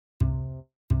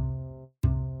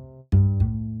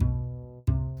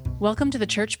Welcome to the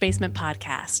Church Basement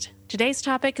Podcast. Today's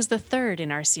topic is the third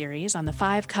in our series on the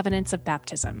 5 covenants of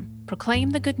baptism. Proclaim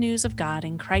the good news of God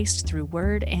in Christ through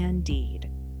word and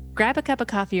deed. Grab a cup of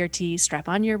coffee or tea, strap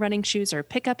on your running shoes, or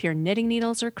pick up your knitting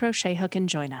needles or crochet hook and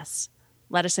join us.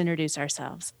 Let us introduce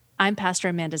ourselves. I'm Pastor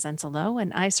Amanda Zensalo,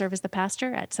 and I serve as the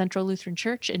pastor at Central Lutheran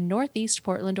Church in Northeast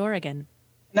Portland, Oregon.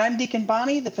 And I'm Deacon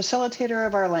Bonnie, the facilitator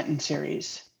of our Lenten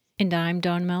series. And I'm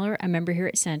Dawn Meller, a member here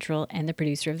at Central and the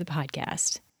producer of the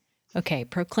podcast. Okay,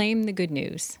 proclaim the good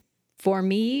news. For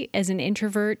me, as an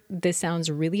introvert, this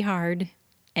sounds really hard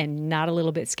and not a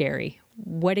little bit scary.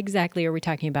 What exactly are we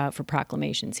talking about for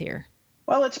proclamations here?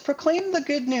 Well, it's proclaim the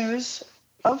good news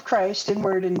of Christ in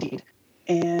word and deed.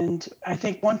 And I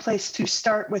think one place to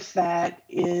start with that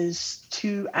is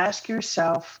to ask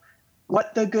yourself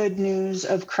what the good news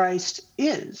of Christ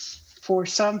is. For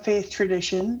some faith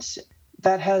traditions,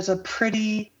 that has a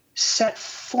pretty set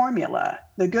formula.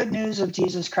 The good news of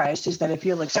Jesus Christ is that if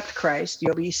you'll accept Christ,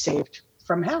 you'll be saved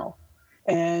from hell.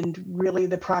 And really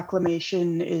the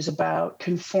proclamation is about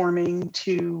conforming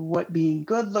to what being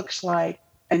good looks like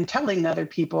and telling other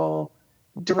people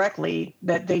directly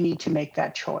that they need to make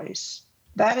that choice.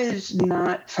 That is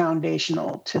not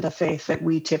foundational to the faith that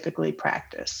we typically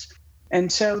practice. And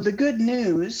so the good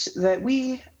news that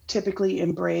we typically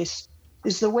embrace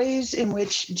is the ways in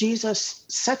which Jesus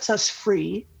sets us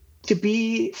free to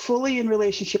be fully in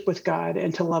relationship with God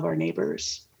and to love our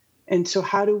neighbors. And so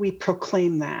how do we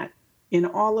proclaim that in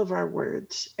all of our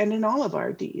words and in all of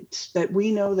our deeds, that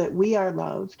we know that we are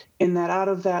loved and that out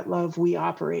of that love we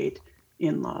operate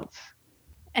in love?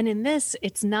 And in this,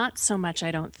 it's not so much, I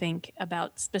don't think,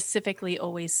 about specifically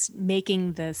always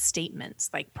making the statements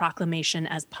like proclamation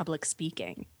as public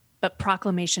speaking, but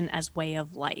proclamation as way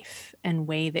of life and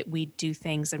way that we do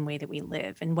things and way that we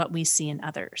live and what we see in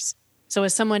others. So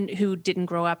as someone who didn't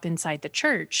grow up inside the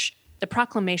church, the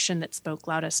proclamation that spoke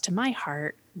loudest to my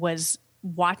heart was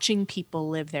watching people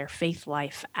live their faith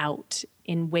life out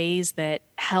in ways that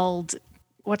held,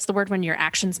 what's the word when your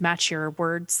actions match your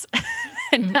words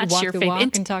and match Walk your the faith? walk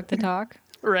and talk the talk.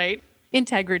 Right.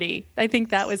 Integrity. I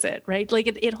think that was it, right? Like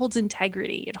it holds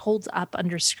integrity. It holds up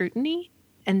under scrutiny.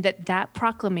 And that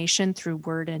proclamation through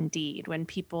word and deed, when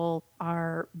people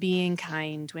are being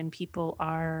kind, when people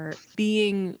are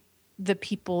being the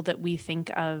people that we think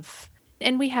of,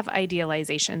 and we have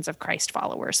idealizations of Christ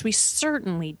followers. We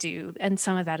certainly do. And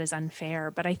some of that is unfair.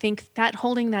 But I think that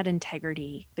holding that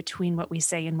integrity between what we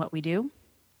say and what we do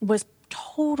was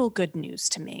total good news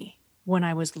to me when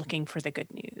I was looking for the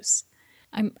good news.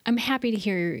 I'm happy to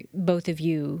hear both of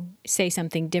you say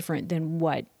something different than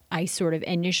what I sort of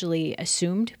initially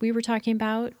assumed we were talking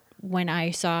about when I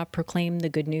saw proclaim the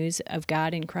good news of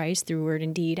God in Christ through word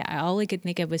and deed. All I could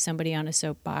think of was somebody on a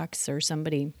soapbox or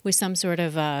somebody with some sort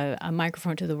of a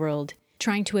microphone to the world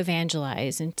trying to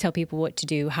evangelize and tell people what to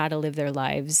do, how to live their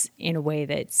lives in a way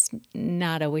that's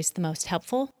not always the most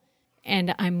helpful.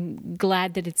 And I'm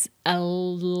glad that it's a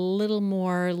little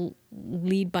more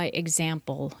lead by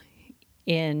example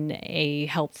in a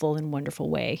helpful and wonderful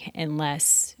way and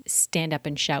less stand up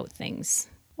and shout things.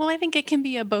 Well, I think it can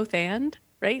be a both and,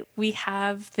 right? We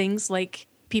have things like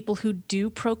people who do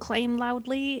proclaim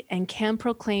loudly and can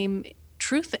proclaim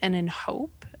truth and in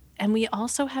hope. And we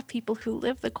also have people who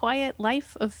live the quiet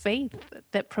life of faith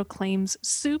that proclaims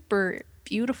super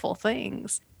beautiful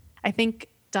things. I think,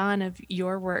 Dawn, of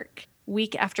your work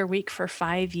week after week for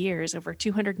 5 years, over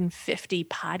 250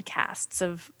 podcasts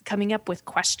of coming up with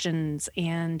questions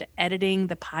and editing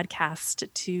the podcast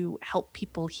to help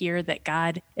people hear that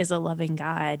God is a loving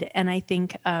God. And I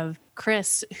think of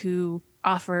Chris, who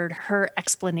offered her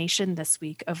explanation this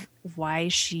week of why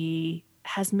she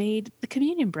has made the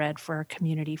communion bread for our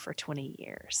community for 20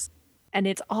 years. And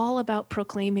it's all about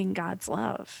proclaiming God's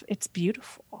love. It's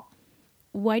beautiful.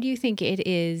 Why do you think it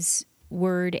is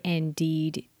word and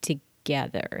deed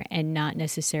together and not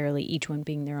necessarily each one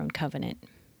being their own covenant?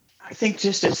 I think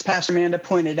just as Pastor Amanda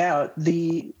pointed out,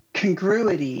 the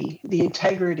congruity, the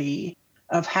integrity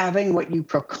of having what you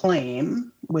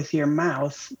proclaim with your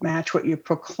mouth match what you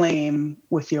proclaim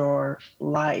with your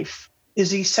life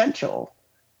is essential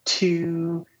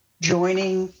to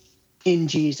joining in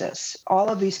Jesus. All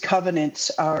of these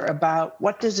covenants are about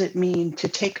what does it mean to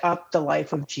take up the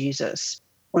life of Jesus.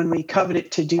 When we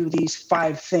covenant to do these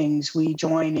 5 things, we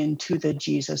join into the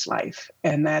Jesus life.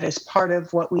 And that is part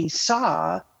of what we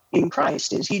saw in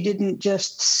Christ, is he didn't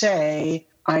just say,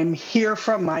 I'm here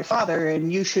from my Father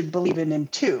and you should believe in him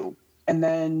too, and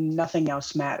then nothing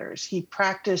else matters. He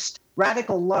practiced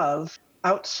radical love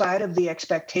outside of the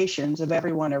expectations of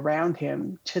everyone around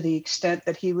him to the extent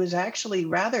that he was actually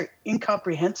rather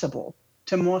incomprehensible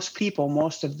to most people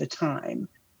most of the time.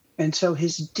 And so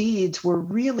his deeds were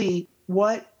really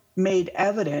what made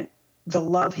evident the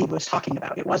love he was talking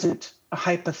about. It wasn't a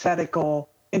hypothetical,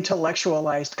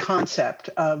 intellectualized concept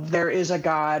of there is a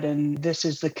God and this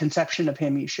is the conception of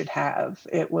him you should have.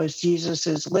 It was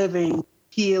Jesus's living,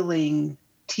 healing,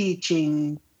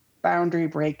 teaching, boundary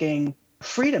breaking,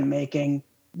 freedom making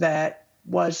that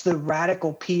was the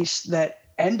radical piece that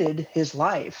ended his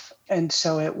life. And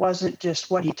so it wasn't just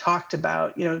what he talked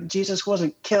about. Jesus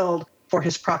wasn't killed for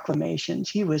his proclamations.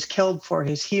 He was killed for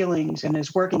his healings and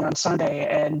his working on Sunday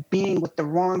and being with the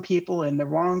wrong people in the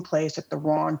wrong place at the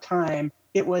wrong time.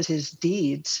 It was his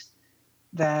deeds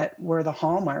that were the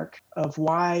hallmark of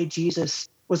why Jesus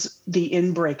was the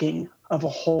inbreaking of a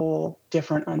whole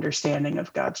different understanding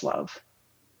of God's love.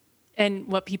 And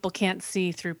what people can't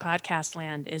see through podcast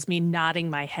land is me nodding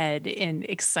my head in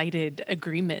excited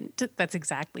agreement. That's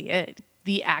exactly it.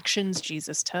 The actions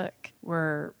Jesus took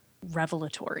were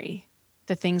revelatory.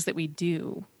 The things that we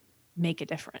do make a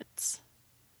difference.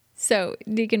 So,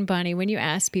 Deacon Bonnie, when you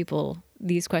ask people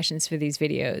these questions for these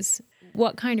videos,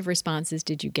 what kind of responses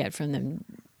did you get from them?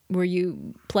 Were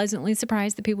you pleasantly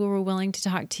surprised that people were willing to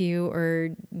talk to you, or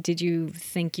did you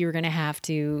think you were going to have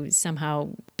to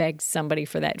somehow beg somebody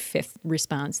for that fifth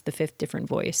response, the fifth different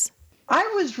voice? I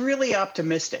was really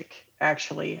optimistic,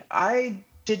 actually. I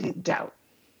didn't doubt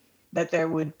that there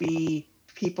would be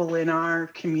people in our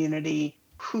community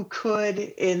who could,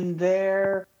 in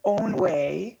their own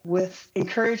way, with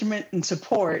encouragement and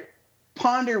support,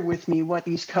 ponder with me what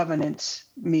these covenants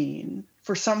mean.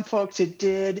 For some folks, it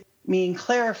did mean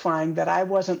clarifying that I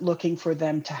wasn't looking for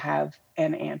them to have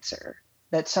an answer,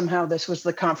 that somehow this was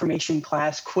the confirmation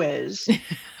class quiz.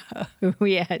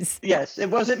 Yes. Yes,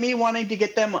 it wasn't me wanting to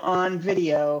get them on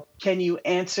video. Can you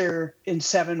answer in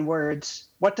 7 words,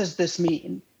 what does this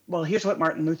mean? Well, here's what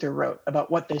Martin Luther wrote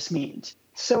about what this means.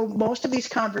 So most of these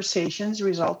conversations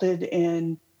resulted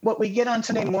in what we get on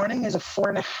Sunday morning is a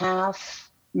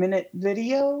 4.5-minute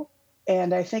video.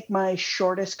 And I think my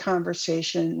shortest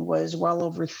conversation was well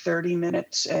over 30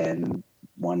 minutes and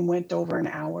one went over an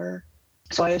hour.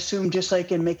 So I assume just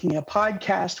like in making a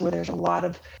podcast where there's a lot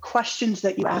of questions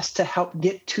that you ask to help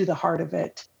get to the heart of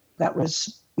it, that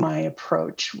was my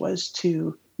approach, was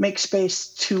to make space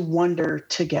to wonder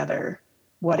together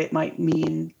what it might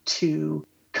mean to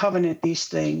covenant these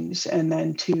things and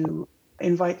then to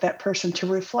invite that person to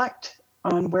reflect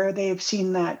on where they've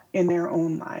seen that in their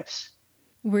own lives.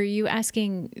 Were you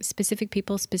asking specific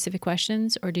people specific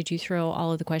questions, or did you throw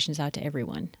all of the questions out to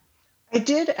everyone? I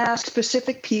did ask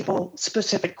specific people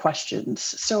specific questions.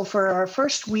 So for our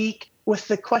first week, with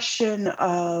the question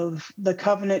of the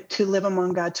covenant to live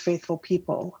among God's faithful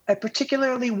people, I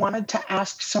particularly wanted to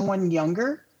ask someone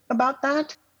younger about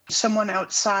that, someone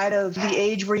outside of the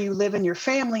age where you live in your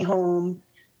family home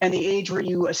and the age where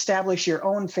you establish your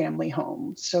own family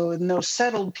home. So in those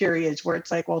settled periods where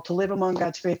it's like, well, to live among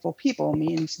God's faithful people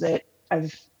means that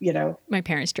my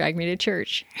parents dragged me to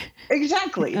church.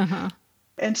 Exactly. Uh-huh.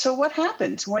 And so what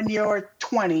happens when you're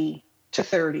 20 to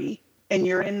 30 and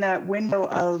you're in that window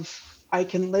of I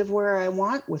can live where I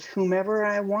want with whomever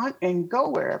I want and go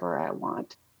wherever I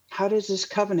want? How does this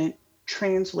covenant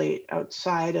translate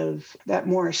outside of that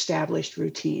more established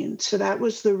routine? So that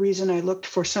was the reason I looked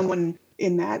for someone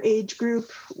in that age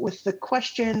group with the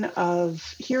question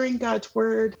of hearing God's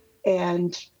word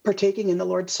and partaking in the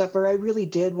Lord's Supper. I really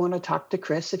did want to talk to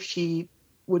Chris if she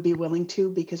would be willing to,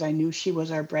 because I knew she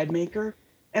was our bread maker.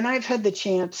 And I've had the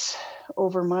chance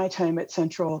over my time at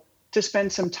Central to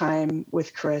spend some time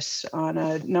with Chris on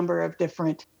a number of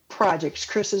different projects.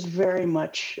 Chris is very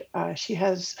much, she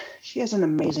has an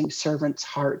amazing servant's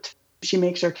heart. She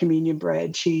makes our communion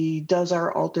bread. She does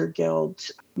our altar guild.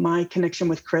 My connection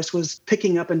with Chris was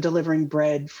picking up and delivering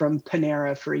bread from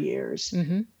Panera for years.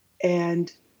 Mm-hmm.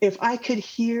 And if I could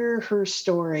hear her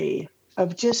story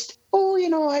of just,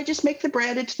 I just make the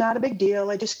bread. It's not a big deal.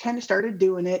 I just kind of started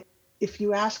doing it. If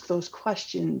you ask those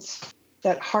questions,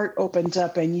 that heart opens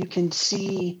up and you can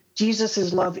see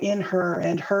Jesus's love in her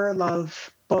and her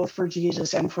love both for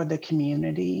Jesus and for the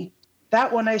community.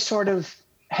 That one I sort of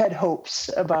had hopes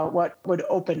about what would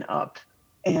open up.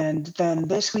 And then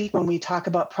this week, when we talk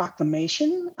about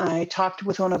proclamation, I talked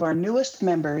with one of our newest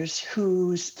members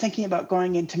who's thinking about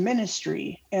going into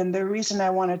ministry. And the reason I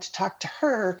wanted to talk to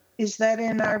her is that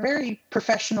in our very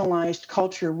professionalized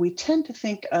culture, we tend to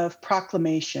think of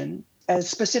proclamation as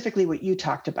specifically what you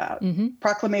talked about. Mm-hmm.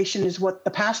 Proclamation is what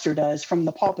the pastor does from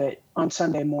the pulpit on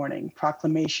Sunday morning.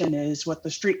 Proclamation is what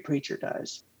the street preacher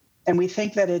does. And we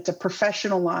think that it's a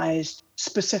professionalized,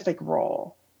 specific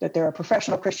role, that there are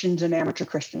professional Christians and amateur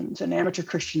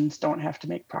Christians don't have to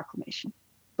make proclamation.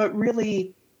 But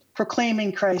really,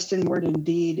 proclaiming Christ in word and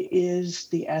deed is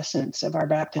the essence of our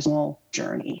baptismal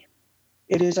journey.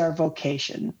 It is our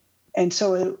vocation. And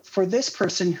so for this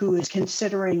person who is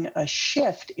considering a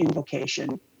shift in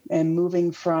vocation and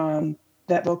moving from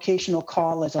that vocational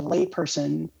call as a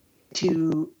layperson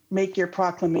to make your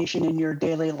proclamation in your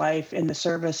daily life in the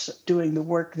service, doing the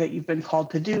work that you've been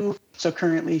called to do. So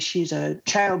currently she's a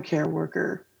childcare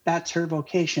worker. That's her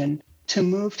vocation. To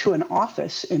move to an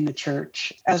office in the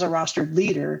church as a rostered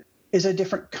leader is a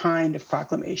different kind of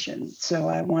proclamation. So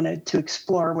I wanted to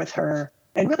explore with her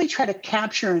and really try to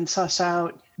capture and suss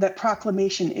out that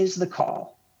proclamation is the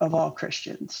call of all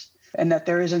Christians, and that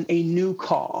there isn't a new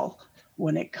call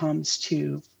when it comes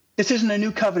to, this isn't a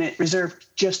new covenant reserved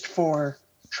just for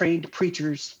trained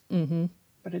preachers,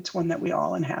 but it's one that we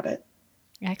all inhabit.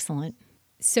 Excellent.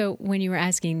 So when you were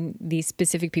asking these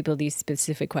specific people these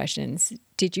specific questions,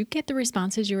 did you get the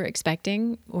responses you were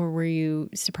expecting, or were you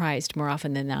surprised more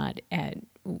often than not at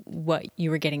what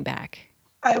you were getting back?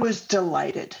 I was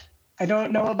delighted. I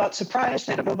don't know about surprise.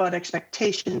 I don't know about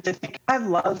expectations. I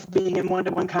love being in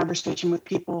one-to-one conversation with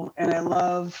people, and I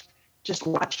love just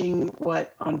watching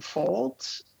what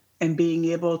unfolds and being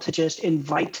able to just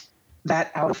invite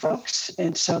that out of folks.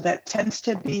 And so that tends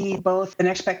to be both an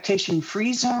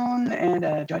expectation-free zone and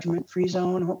a judgment-free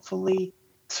zone, hopefully.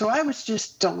 So I was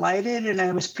just delighted, and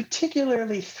I was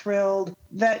particularly thrilled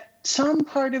that some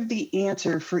part of the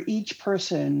answer for each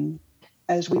person,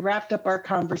 as we wrapped up our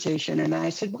conversation, and I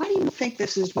said, why do you think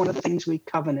this is one of the things we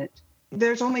covenant?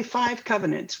 There's only 5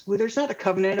 covenants. Well, there's not a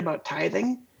covenant about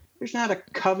tithing. There's not a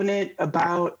covenant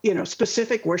about,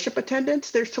 specific worship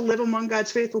attendance. There's to live among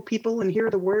God's faithful people and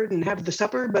hear the word and have the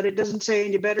supper, but it doesn't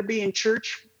say you better be in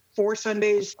church 4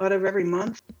 Sundays out of every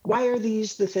month. Why are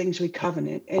these the things we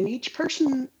covenant? And each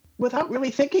person, without really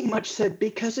thinking much, said,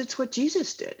 because it's what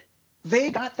Jesus did.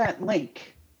 They got that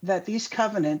link, that these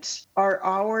covenants are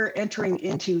our entering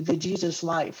into the Jesus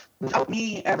life, without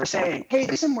me ever saying, hey,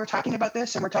 the reason we're talking about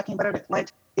this and we're talking about it at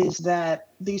Lent is that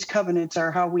these covenants are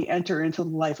how we enter into the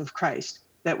life of Christ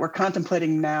that we're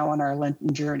contemplating now on our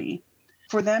Lenten journey.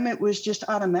 For them, it was just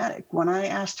automatic. When I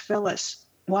asked Phyllis,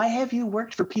 why have you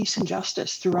worked for peace and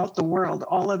justice throughout the world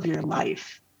all of your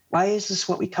life? Why is this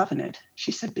what we covenant?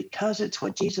 She said, because it's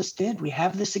what Jesus did. We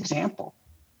have this example.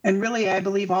 And really, I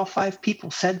believe all 5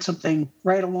 people said something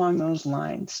right along those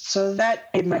lines. So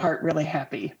that made my heart really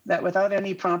happy, that without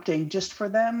any prompting, just for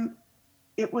them,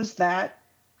 it was that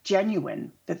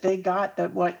genuine, that they got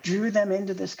that what drew them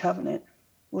into this covenant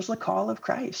was the call of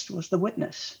Christ, was the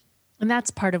witness. And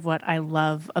that's part of what I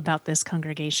love about this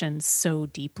congregation so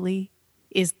deeply,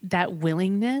 is that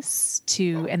willingness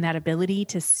to, and that ability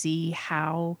to see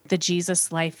how the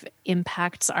Jesus life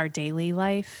impacts our daily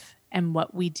life and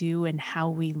what we do and how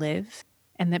we live,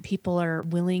 and that people are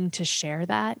willing to share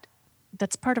that.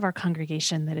 That's part of our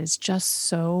congregation that is just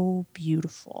so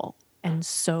beautiful and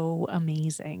so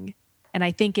amazing. And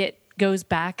I think it goes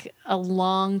back a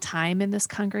long time in this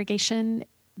congregation.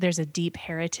 There's a deep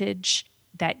heritage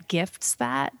that gifts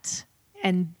that.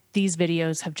 And these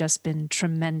videos have just been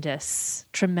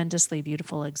tremendously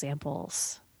beautiful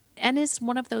examples. And is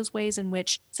one of those ways in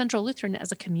which Central Lutheran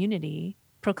as a community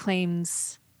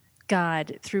proclaims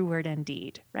God through word and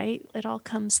deed, right? It all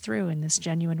comes through in this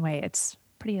genuine way. It's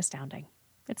pretty astounding.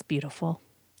 It's beautiful.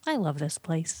 I love this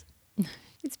place.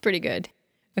 It's pretty good.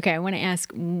 Okay, I want to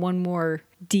ask one more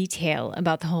detail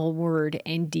about the whole word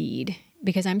and deed,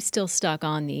 because I'm still stuck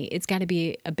on it's got to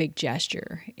be a big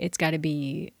gesture. It's got to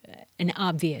be an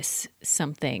obvious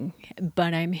something.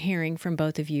 But I'm hearing from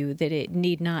both of you that it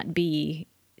need not be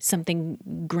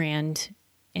something grand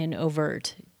and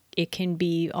overt. It can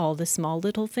be all the small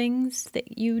little things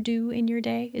that you do in your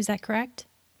day. Is that correct?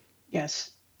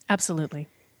 Yes. Absolutely.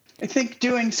 I think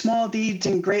doing small deeds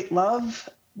in great love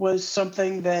was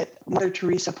something that Mother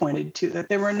Teresa pointed to, that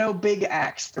there were no big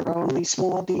acts. There were only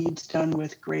small deeds done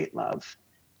with great love.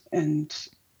 And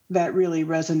that really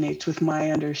resonates with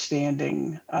my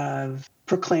understanding of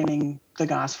proclaiming the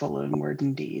gospel in word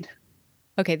and deed.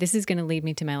 Okay, this is going to lead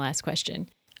me to my last question.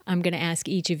 I'm going to ask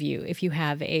each of you if you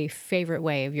have a favorite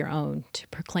way of your own to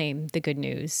proclaim the good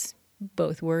news,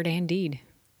 both word and deed.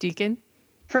 Deacon?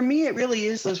 For me, it really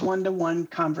is those one-to-one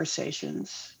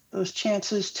conversations, those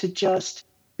chances to just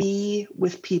be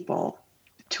with people,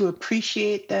 to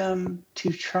appreciate them,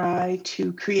 to try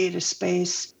to create a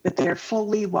space that they're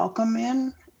fully welcome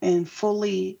in and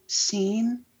fully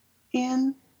seen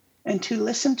in, and to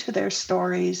listen to their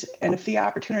stories, and if the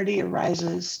opportunity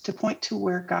arises, to point to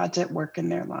where God's at work in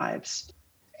their lives.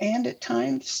 And at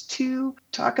times to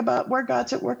talk about where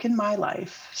God's at work in my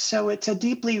life. So it's a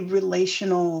deeply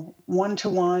relational,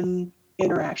 one-to-one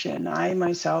interaction. I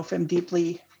myself am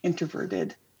deeply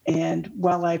introverted. And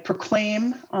while I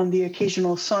proclaim on the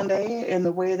occasional Sunday in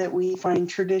the way that we find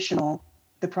traditional,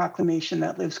 the proclamation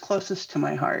that lives closest to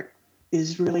my heart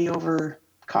is really over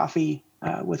coffee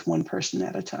with one person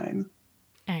at a time.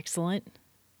 Excellent.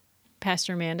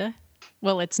 Pastor Amanda?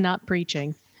 Well, it's not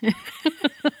preaching.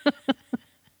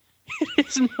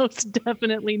 It's most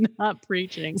definitely not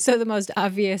preaching. So the most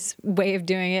obvious way of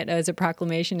doing it as a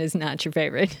proclamation is not your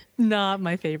favorite. Not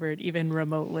my favorite, even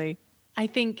remotely. I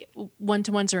think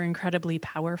one-to-ones are incredibly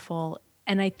powerful.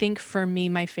 And I think for me,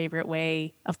 my favorite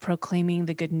way of proclaiming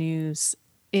the good news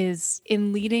is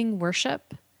in leading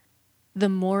worship, the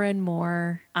more and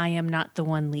more I am not the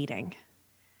one leading.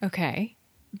 Okay.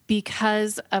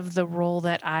 Because of the role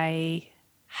that I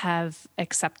have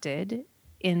accepted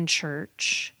in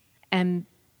church, and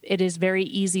it is very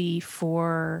easy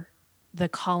for the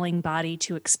calling body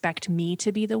to expect me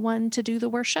to be the one to do the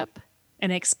worship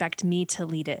and expect me to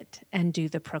lead it and do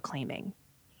the proclaiming.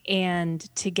 And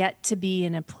to get to be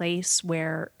in a place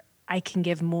where I can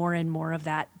give more and more of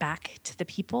that back to the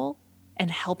people and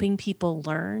helping people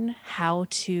learn how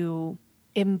to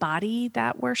embody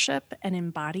that worship and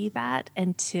embody that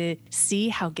and to see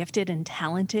how gifted and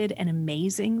talented and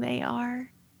amazing they are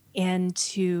and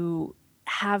to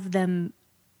have them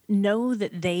know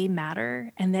that they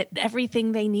matter and that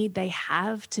everything they need they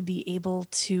have to be able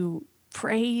to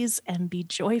praise and be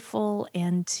joyful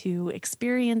and to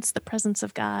experience the presence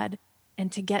of God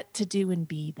and to get to do and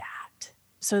be that.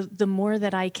 So the more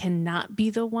that I can not be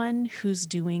the one who's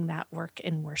doing that work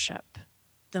in worship,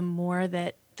 the more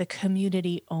that the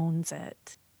community owns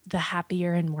it, the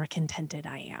happier and more contented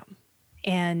I am.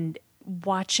 And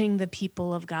watching the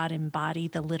people of God embody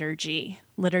the liturgy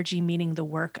meaning the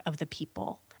work of the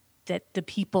people, that the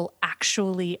people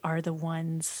actually are the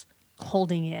ones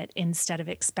holding it instead of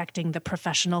expecting the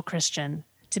professional Christian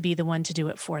to be the one to do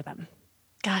it for them.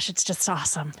 Gosh, it's just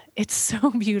awesome. It's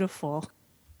so beautiful.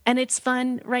 And it's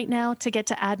fun right now to get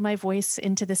to add my voice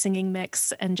into the singing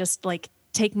mix and just like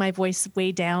take my voice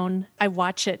way down. I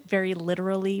watch it very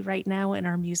literally right now in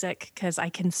our music because I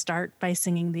can start by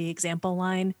singing the example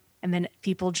line and then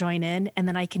people join in. And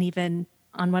then I can even,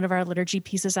 on one of our liturgy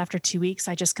pieces after 2 weeks,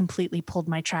 I just completely pulled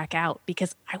my track out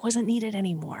because I wasn't needed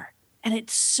anymore. And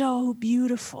it's so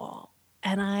beautiful.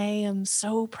 And I am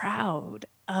so proud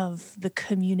of the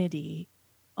community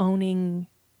owning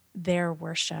their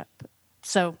worship.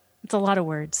 So it's a lot of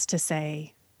words to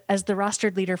say. As the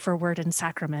rostered leader for Word and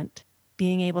Sacrament,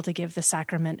 being able to give the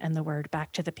sacrament and the word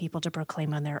back to the people to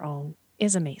proclaim on their own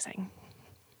is amazing.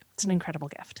 It's an incredible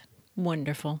gift.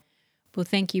 Wonderful. Well,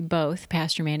 thank you both,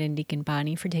 Pastor Amanda and Deacon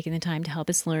Bonnie, for taking the time to help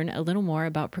us learn a little more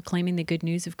about proclaiming the good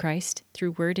news of Christ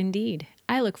through word and deed.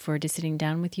 I look forward to sitting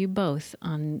down with you both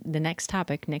on the next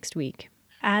topic next week.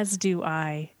 As do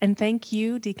I. And thank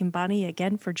you, Deacon Bonnie,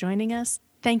 again for joining us.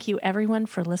 Thank you, everyone,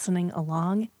 for listening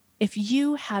along. If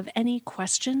you have any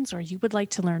questions or you would like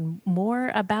to learn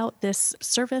more about this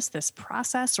service, this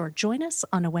process, or join us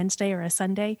on a Wednesday or a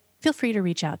Sunday, feel free to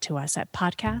reach out to us at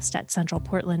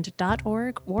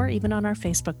podcast@centralportland.org or even on our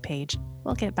Facebook page.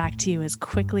 We'll get back to you as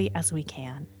quickly as we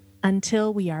can.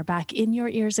 Until we are back in your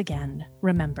ears again,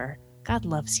 remember, God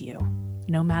loves you,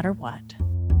 no matter what.